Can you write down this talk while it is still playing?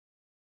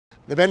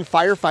The Bend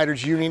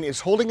Firefighters Union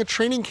is holding a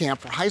training camp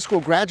for high school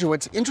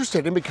graduates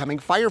interested in becoming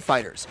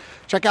firefighters.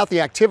 Check out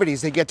the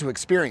activities they get to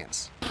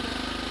experience.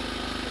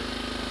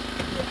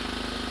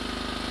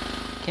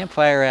 Camp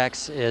Fire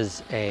Axe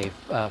is a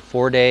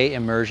 4-day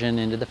immersion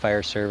into the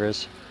fire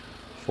service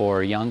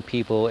for young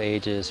people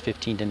ages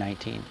 15 to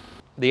 19.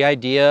 The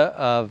idea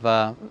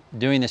of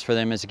doing this for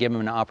them is to give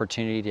them an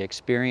opportunity to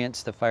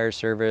experience the fire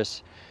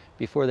service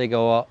before they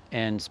go out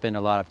and spend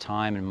a lot of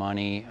time and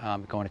money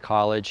going to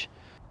college.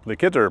 The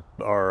kids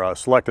are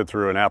selected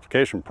through an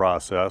application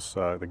process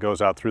that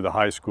goes out through the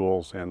high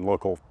schools and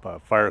local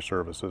fire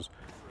services,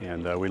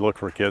 and we look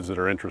for kids that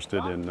are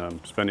interested in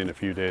spending a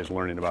few days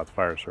learning about the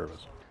fire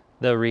service.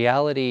 The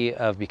reality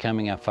of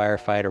becoming a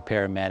firefighter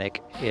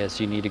paramedic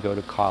is you need to go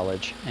to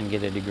college and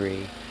get a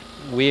degree.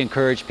 We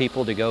encourage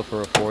people to go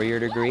for a 4-year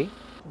degree.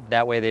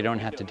 That way they don't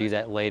have to do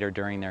that later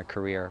during their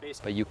career.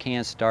 But you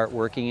can start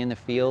working in the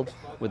field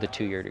with a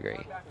 2-year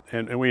degree.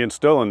 And we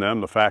instill in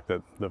them the fact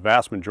that the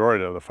vast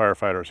majority of the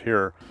firefighters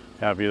here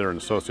have either an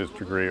associate's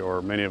degree,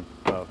 or many of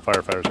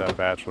firefighters have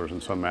bachelor's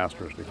and some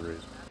master's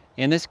degrees.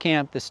 In this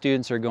camp, the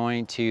students are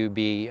going to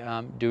be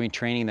doing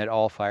training that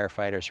all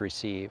firefighters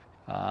receive.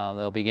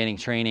 They'll be getting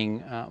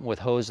training with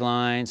hose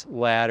lines,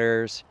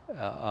 ladders,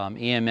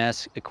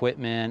 EMS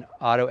equipment,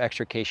 auto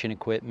extrication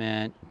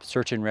equipment,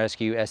 search and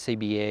rescue,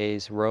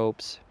 SCBAs,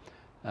 ropes.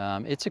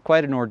 It's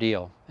quite an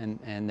ordeal,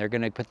 and they're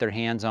going to put their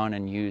hands on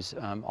and use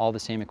all the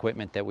same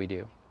equipment that we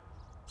do.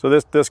 So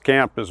this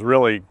camp is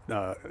really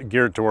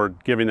geared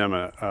toward giving them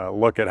a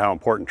look at how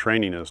important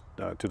training is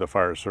to the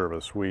fire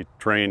service. We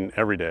train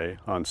every day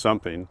on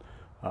something.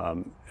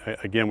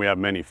 Again, we have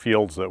many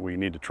fields that we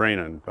need to train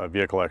in,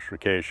 vehicle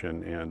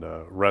extrication and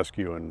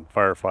rescue and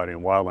firefighting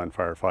and wildland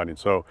firefighting.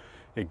 So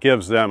it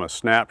gives them a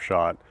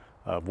snapshot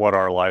of what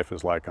our life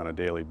is like on a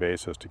daily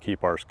basis to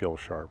keep our skills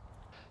sharp.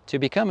 To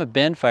become a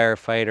Bend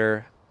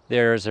firefighter,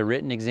 there's a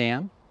written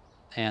exam,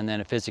 and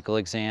then a physical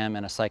exam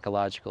and a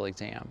psychological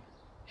exam,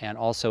 and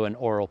also an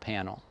oral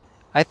panel.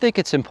 I think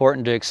it's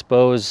important to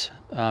expose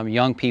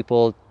young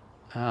people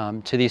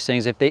to these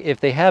things. If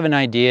they have an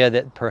idea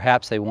that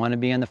perhaps they want to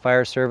be in the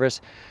fire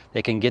service,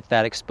 they can get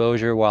that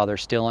exposure while they're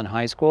still in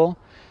high school,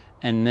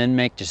 and then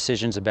make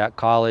decisions about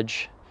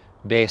college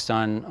based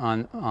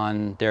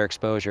on their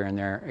exposure and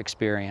their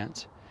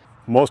experience.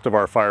 Most of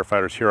our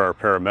firefighters here are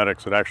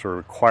paramedics. It actually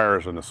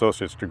requires an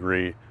associate's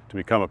degree to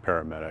become a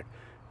paramedic.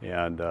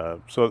 And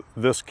so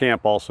this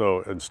camp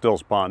also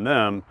instills upon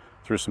them,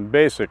 through some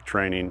basic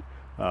training,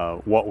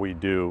 what we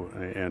do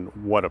and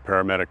what a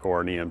paramedic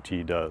or an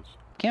EMT does.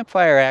 Camp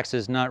Fire Axe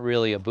is not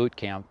really a boot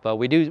camp, but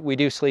we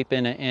do sleep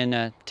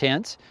in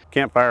tents.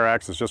 Camp Fire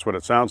Axe is just what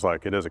it sounds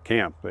like. It is a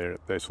camp.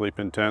 They sleep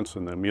in tents,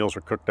 and the meals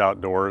are cooked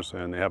outdoors,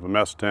 and they have a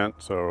mess tent,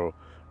 so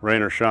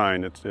rain or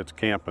shine, it's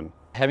camping.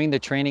 Having the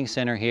training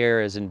center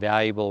here is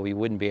invaluable. We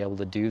wouldn't be able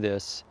to do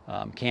this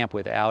camp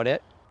without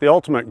it. The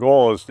ultimate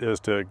goal is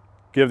to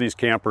give these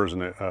campers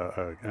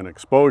an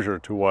exposure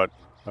to what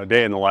a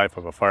day in the life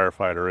of a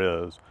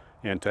firefighter is,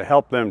 and to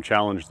help them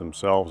challenge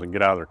themselves and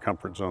get out of their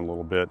comfort zone a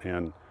little bit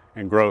and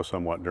grow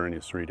somewhat during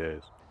these 3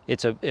 days.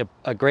 It's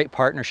a great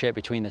partnership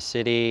between the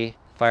city,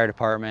 fire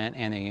department,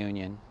 and the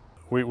union.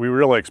 We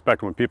really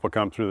expect when people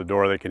come through the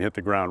door, they can hit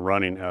the ground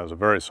running as a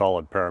very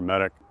solid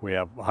paramedic. We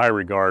have high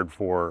regard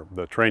for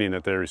the training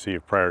that they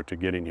receive prior to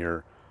getting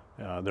here.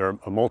 There are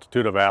a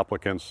multitude of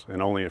applicants,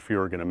 and only a few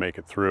are going to make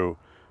it through,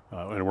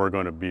 and we're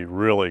going to be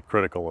really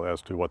critical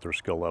as to what their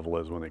skill level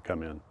is when they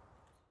come in.